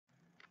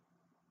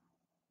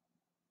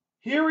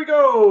Here we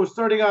go.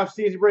 Starting off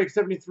season break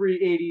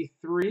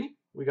 7383.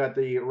 We got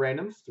the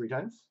randoms 3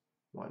 times.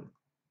 1,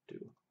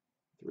 2,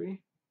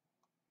 3.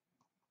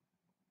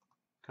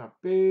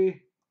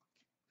 Copy.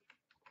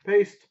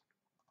 Paste.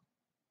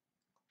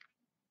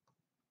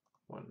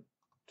 1,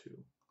 2,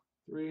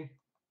 3.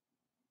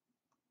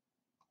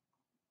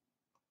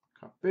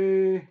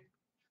 Copy.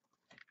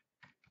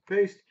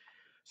 Paste.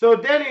 So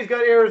Denny's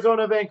got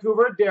Arizona,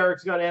 Vancouver.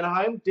 Derek's got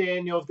Anaheim.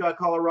 Daniel's got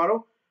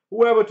Colorado.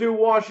 Whoever to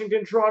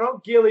Washington,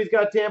 Toronto. Gilly's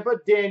got Tampa.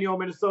 Daniel,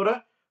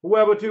 Minnesota.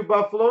 Whoever to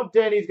Buffalo.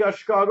 Denny's got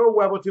Chicago.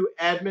 Whoever to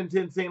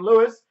Edmonton, St.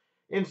 Louis.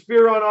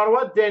 Inspiron,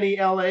 Ottawa. Denny,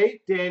 LA.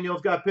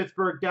 Daniel's got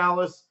Pittsburgh,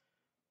 Dallas,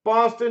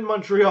 Boston,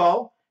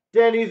 Montreal.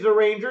 Denny's the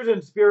Rangers.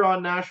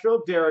 Inspiron,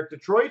 Nashville. Derek,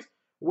 Detroit.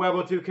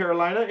 Whoever to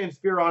Carolina.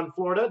 Inspiron,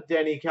 Florida.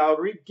 Denny,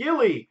 Calgary.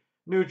 Gilly,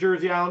 New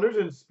Jersey Islanders.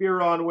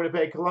 Inspiron,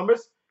 Winnipeg,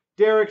 Columbus.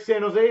 Derek,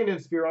 San Jose, and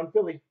Inspiron,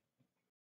 Philly.